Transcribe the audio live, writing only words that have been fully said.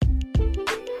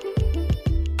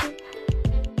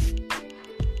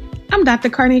I'm Dr.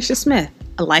 Carnacia Smith,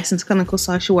 a licensed clinical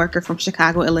social worker from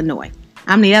Chicago, Illinois.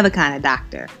 I'm the other kind of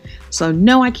doctor. So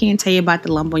no, I can't tell you about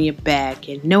the lump on your back,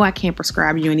 and no, I can't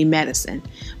prescribe you any medicine.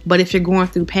 But if you're going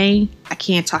through pain, I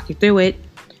can talk you through it,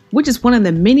 which is one of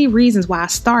the many reasons why I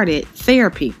started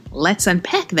therapy. Let's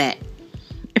unpack that.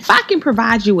 If I can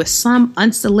provide you with some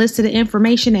unsolicited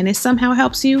information and it somehow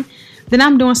helps you, then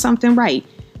I'm doing something right.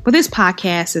 But this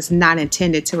podcast is not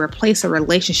intended to replace a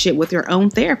relationship with your own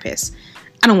therapist.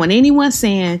 I don't want anyone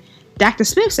saying, Dr.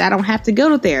 Smith said I don't have to go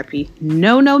to therapy.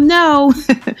 No.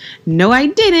 No, I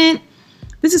didn't.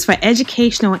 This is for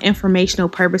educational and informational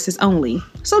purposes only.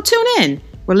 So tune in,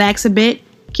 relax a bit,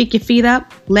 kick your feet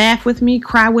up, laugh with me,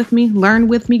 cry with me, learn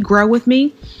with me, grow with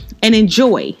me, and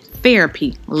enjoy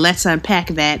therapy. Let's unpack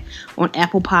that on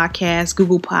Apple Podcasts,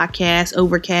 Google Podcasts,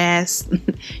 Overcast.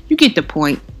 You get the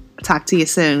point. Talk to you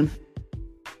soon.